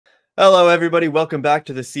Hello, everybody. Welcome back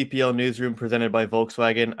to the CPL Newsroom presented by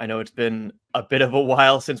Volkswagen. I know it's been a bit of a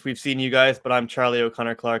while since we've seen you guys, but I'm Charlie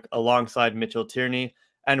O'Connor-Clarke alongside Mitchell Tierney,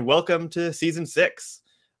 and welcome to Season 6.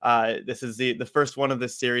 This is the first one of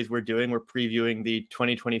this series we're doing. We're previewing the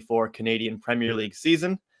 2024 Canadian Premier League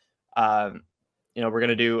season. We're going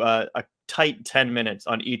to do a tight 10 minutes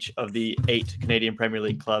on each of the 8 Canadian Premier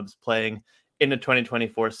League clubs playing in the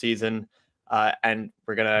 2024 season, and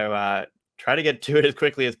we're going to try to get to it as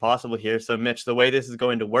quickly as possible here. So, Mitch, the way this is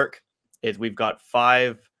going to work is we've got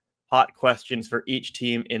 5 hot questions for each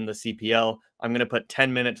team in the CPL. I'm going to put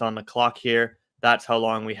 10 minutes on the clock here. That's how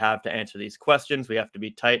long we have to answer these questions. We have to be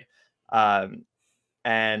tight. At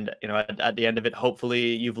the end of it,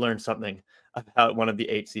 hopefully you've learned something about one of the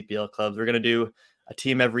 8 CPL clubs. We're going to do a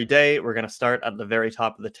team every day. We're going to start at the very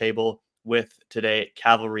top of the table with today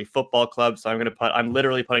Cavalry Football Club. So I'm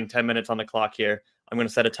literally putting 10 minutes on the clock here. I'm going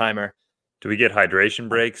to set a timer. Do we get hydration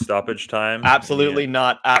break, stoppage time? Absolutely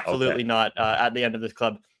not. Absolutely not. At the end of this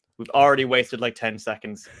club, we've already wasted like 10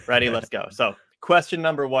 seconds. Ready? Let's go. So question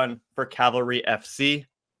number 1 for Cavalry FC. It's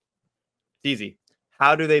easy.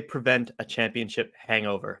 How do they prevent a championship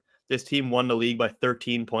hangover? This team won the league by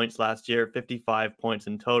 13 points last year, 55 points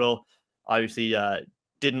in total. Obviously,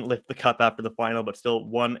 didn't lift the cup after the final, but still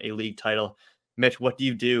won a league title. Mitch, what do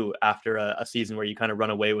you do after a season where you kind of run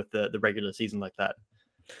away with the regular season like that?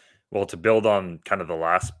 Well, to build on kind of the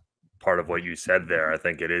last part of what you said there, I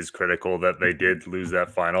think it is critical that they did lose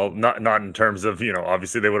that final. Not in terms of,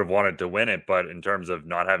 obviously they would have wanted to win it, but in terms of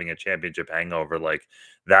not having a championship hangover, like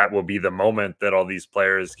that will be the moment that all these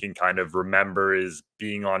players can kind of remember is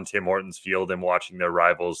being on Tim Hortons field and watching their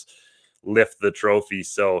rivals lift the trophy.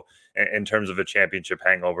 So in terms of a championship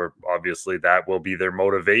hangover, obviously that will be their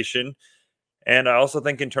motivation. And I also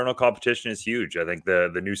think internal competition is huge. I think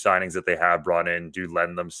the new signings that they have brought in do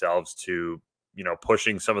lend themselves to,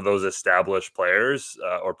 pushing some of those established players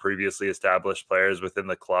or previously established players within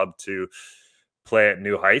the club to play at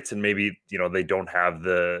new heights. And maybe, they don't have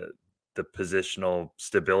the positional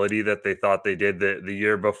stability that they thought they did the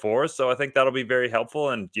year before. So I think that'll be very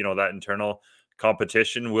helpful. And, that internal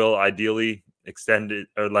competition will ideally extend it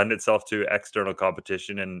or lend itself to external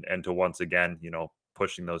competition and to once again,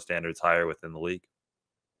 pushing those standards higher within the league.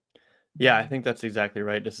 Yeah, I think that's exactly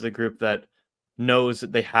right. This is a group that knows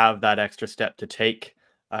that they have that extra step to take.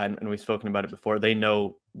 And we've spoken about it before. They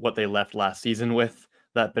know what they left last season with,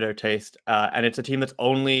 that bitter taste. And it's a team that's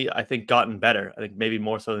only, I think, gotten better. I think maybe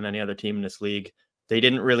more so than any other team in this league. They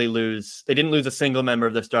didn't lose a single member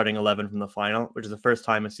of their starting 11 from the final, which is the first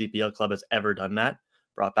time a CPL club has ever done that.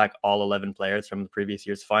 Brought back all 11 players from the previous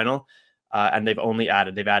year's final. And they've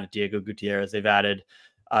added Diego Gutierrez. They've added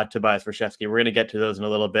Tobias Rashevsky. We're going to get to those in a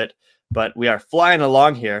little bit, but we are flying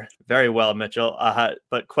along here very well, Mitchell.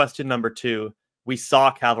 But question number 2, we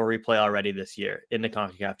saw Cavalry play already this year in the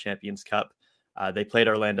CONCACAF Champions Cup. They played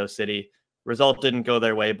Orlando City. Result didn't go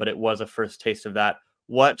their way, but it was a first taste of that.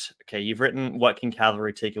 You've written, what can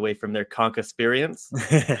Cavalry take away from their conch experience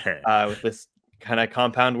with this kind of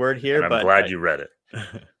compound word here. And I'm glad you read it.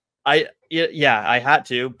 I had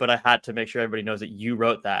to, but I had to make sure everybody knows that you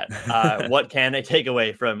wrote that. What can they take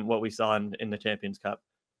away from what we saw in the Champions Cup?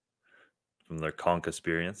 From their conch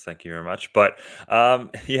experience. Thank you very much. But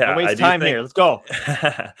Don't waste time here. Let's go.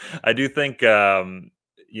 I do think,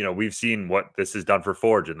 we've seen what this has done for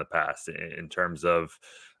Forge in the past in terms of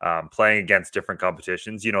playing against different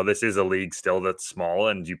competitions. This is a league still that's small,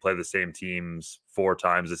 and you play the same teams 4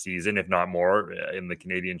 times a season, if not more, in the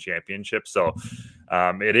Canadian Championship. So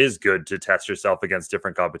it is good to test yourself against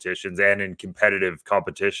different competitions and in competitive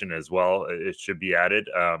competition as well. It should be added.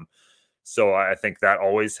 So I think that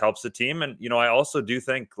always helps the team. And, I also do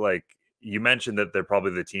think, like you mentioned, that they're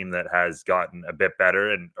probably the team that has gotten a bit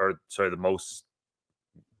better the most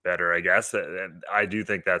better, I guess. And I do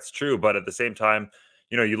think that's true. But at the same time,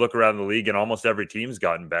 you look around the league and almost every team's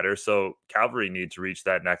gotten better. So Cavalry need to reach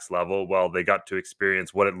that next level. Well, they got to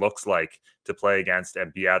experience what it looks like to play against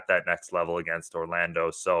and be at that next level against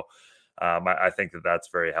Orlando. So I think that that's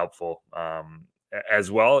very helpful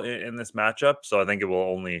as well in this matchup. So I think it will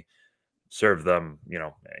only serve them,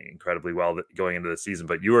 incredibly well going into the season.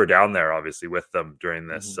 But you were down there obviously with them during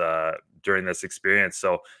this experience.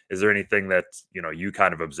 So is there anything that, you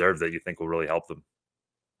kind of observed that you think will really help them?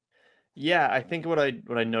 Yeah, I think what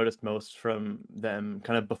I noticed most from them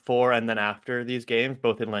kind of before and then after these games,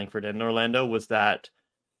 both in Langford and Orlando, was that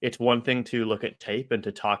it's one thing to look at tape and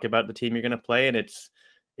to talk about the team you're going to play. And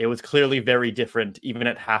it was clearly very different even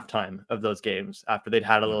at halftime of those games after they'd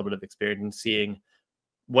had a little bit of experience in seeing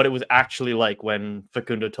what it was actually like when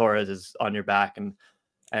Facundo Torres is on your back and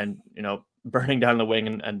burning down the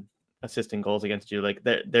wing and assisting goals against you. Like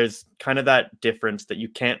there's kind of that difference that you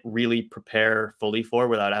can't really prepare fully for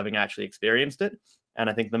without having actually experienced it. And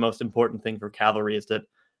I think the most important thing for Cavalry is that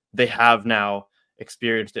they have now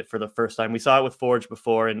experienced it for the first time. We saw it with Forge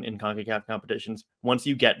before in CONCACAF competitions. Once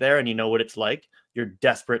you get there and you know what it's like, you're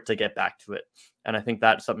desperate to get back to it. And I think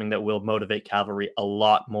that's something that will motivate Cavalry a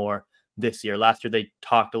lot more this year. Last year, they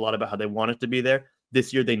talked a lot about how they wanted to be there.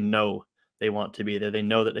 This year, they know they want to be there. They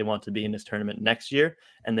know that they want to be in this tournament next year,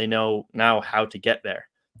 and they know now how to get there.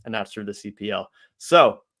 And that's through the CPL.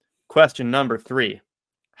 So question number 3,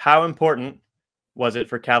 how important was it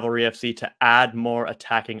for Cavalry FC to add more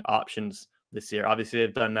attacking options this year? Obviously,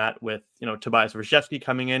 they've done that with, Tobias Reshevsky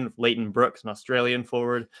coming in, Leighton Brooks, an Australian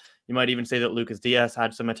forward. You might even say that Lucas Diaz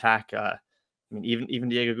had some attack. Even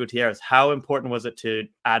Diego Gutierrez. How important was it to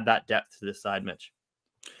add that depth to this side, Mitch?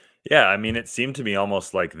 Yeah, I mean, it seemed to me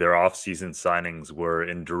almost like their offseason signings were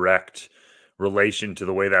in direct relation to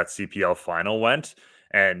the way that CPL final went.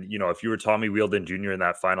 And, if you were Tommy Wheeldon Jr. in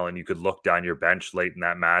that final and you could look down your bench late in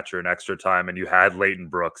that match or in extra time and you had Leighton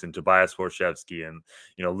Brooks and Tobias Warshevsky and,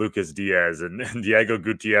 Lucas Diaz and Diego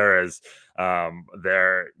Gutierrez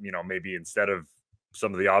there, maybe instead of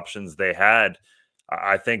some of the options they had,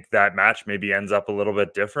 I think that match maybe ends up a little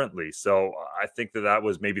bit differently. So I think that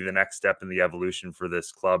was maybe the next step in the evolution for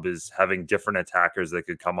this club, is having different attackers that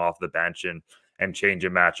could come off the bench and change a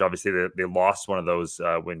match. Obviously, they lost one of those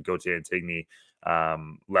when Gauthier and Tigny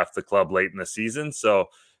left the club late in the season. So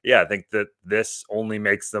yeah, I think that this only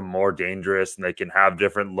makes them more dangerous and they can have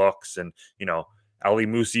different looks. And, Ali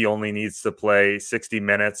Musi only needs to play 60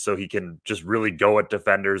 minutes so he can just really go at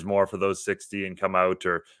defenders more for those 60 and come out.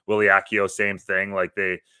 Or Willie Akio, same thing. Like,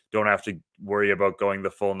 they don't have to worry about going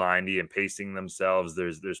the full 90 and pacing themselves.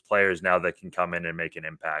 There's players now that can come in and make an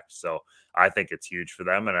impact. So I think it's huge for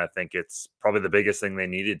them. And I think it's probably the biggest thing they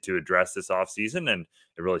needed to address this offseason. And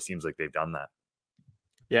it really seems like they've done that.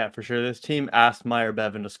 Yeah, for sure. This team asked Meyer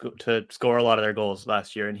Bevan to score a lot of their goals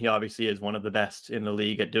last year, and he obviously is one of the best in the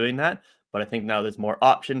league at doing that. But I think now there's more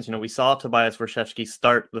options. We saw Tobias Warshevsky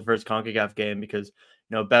start the first CONCACAF game because,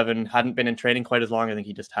 Bevan hadn't been in training quite as long. I think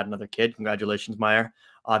he just had another kid. Congratulations, Meyer,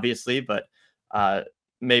 obviously. But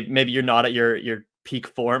maybe you're not at your peak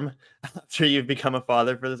form after you've become a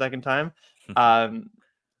father for the second time.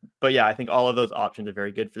 But yeah, I think all of those options are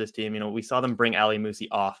very good for this team. We saw them bring Ali Musi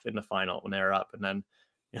off in the final when they were up, and then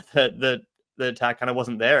the attack kind of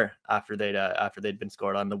wasn't there after they'd been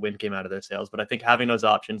scored on. The wind came out of their sails. But I think having those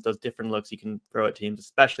options, those different looks you can throw at teams,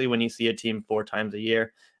 especially when you see a team 4 times a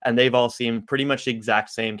year, and they've all seemed pretty much the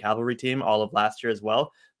exact same Cavalry team all of last year as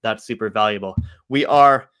well. That's super valuable. We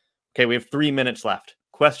have 3 minutes left.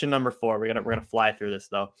 Question number 4. We're gonna fly through this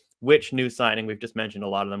though. Which new signing, we've just mentioned a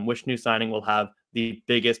lot of them, which new signing will have the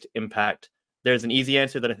biggest impact? There's an easy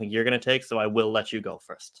answer that I think you're going to take, so I will let you go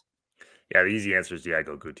first. Yeah, the easy answer is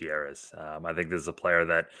Diego Gutierrez. I think this is a player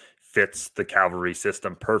that fits the Cavalry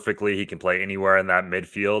system perfectly. He can play anywhere in that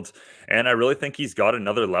midfield. And I really think he's got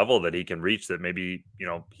another level that he can reach that maybe,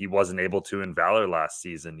 he wasn't able to in Valor last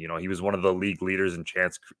season. He was one of the league leaders in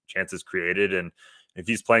chances created. And if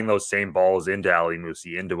he's playing those same balls into Ali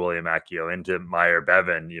Musi, into William Akio, into Meyer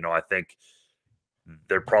Bevan, I think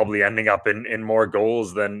they're probably ending up in more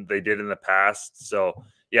goals than they did in the past. So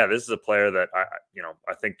yeah, this is a player that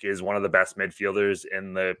I think is one of the best midfielders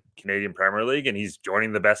in the Canadian Premier League, and he's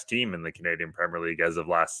joining the best team in the Canadian Premier League as of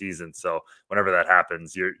last season. So whenever that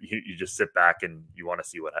happens, you just sit back and you want to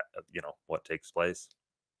see what takes place.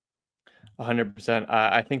 100%.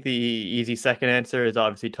 I think the easy second answer is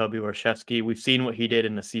obviously Toby Warshevsky. We've seen what he did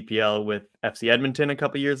in the CPL with FC Edmonton a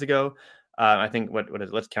couple years ago. I think what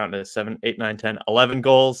is, let's count it as 7, 8, 9, 10, 11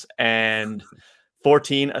 goals and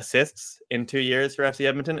 14 assists in 2 years for FC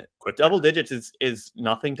Edmonton. Double digits is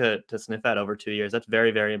nothing to sniff at over 2 years. That's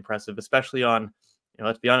very, very impressive, especially on,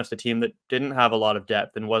 let's be honest, a team that didn't have a lot of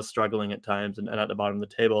depth and was struggling at times and at the bottom of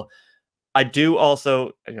the table. I do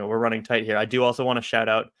also, we're running tight here. I do also want to shout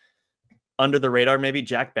out under the radar, maybe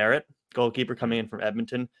Jack Barrett, goalkeeper coming in from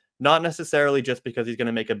Edmonton. Not necessarily just because he's going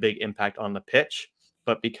to make a big impact on the pitch,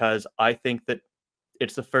 but because I think that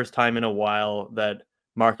it's the first time in a while that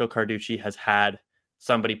Marco Carducci has had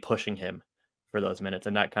somebody pushing him for those minutes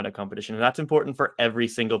and that kind of competition. And that's important for every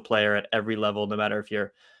single player at every level, no matter if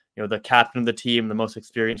you're, the captain of the team, the most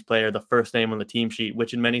experienced player, the first name on the team sheet,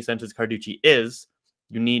 which in many senses Carducci is.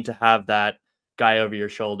 You need to have that guy over your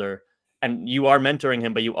shoulder. And you are mentoring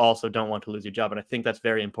him, but you also don't want to lose your job. And I think that's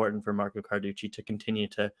very important for Marco Carducci to continue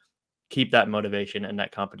to keep that motivation and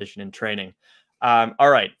that competition in training. All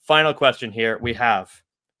right, final question here. We have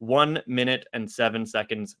 1 minute and 7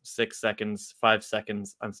 seconds, 6 seconds, 5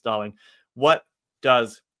 seconds. I'm stalling. What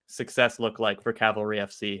does success look like for Cavalry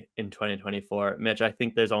FC in 2024? Mitch, I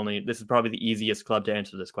think this is probably the easiest club to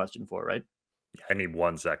answer this question for, right? I need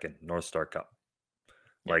 1 second. North Star Cup.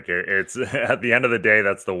 Like it's at the end of the day,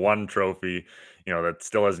 that's the one trophy, that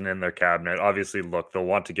still isn't in their cabinet. Obviously, look, they'll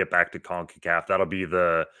want to get back to CONCACAF. That'll be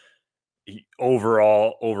the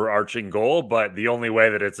overall overarching goal. But the only way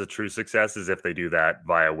that it's a true success is if they do that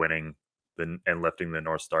via winning and lifting the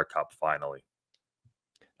North Star Cup finally.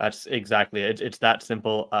 That's exactly it. It's that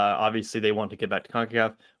simple. Obviously, they want to get back to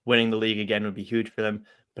CONCACAF. Winning the league again would be huge for them.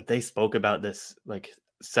 But they spoke about this like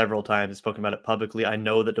several times, spoken about it publicly. I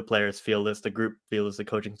know that the players feel this, the group feels this, the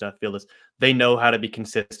coaching staff feel this. They know how to be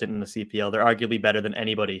consistent in the CPL. They're arguably better than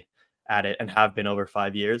anybody at it and have been over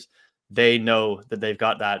 5 years. They know that they've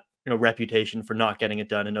got that reputation for not getting it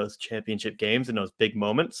done in those championship games and those big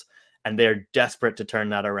moments, and they're desperate to turn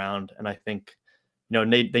that around. And I think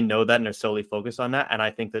they know that and they're solely focused on that. And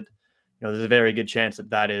I think that there's a very good chance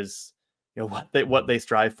that is what they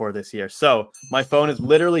strive for this year. So my phone is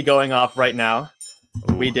literally going off right now.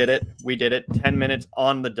 We did it. 10 minutes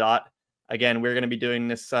on the dot. Again, we're going to be doing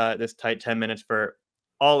this this tight 10 minutes for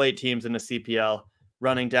all 8 teams in the CPL,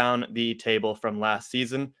 running down the table from last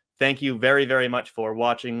season. Thank you very, very much for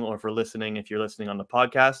watching or for listening if you're listening on the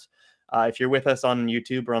podcast. If you're with us on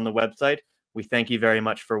YouTube or on the website, we thank you very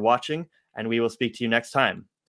much for watching, and we will speak to you next time.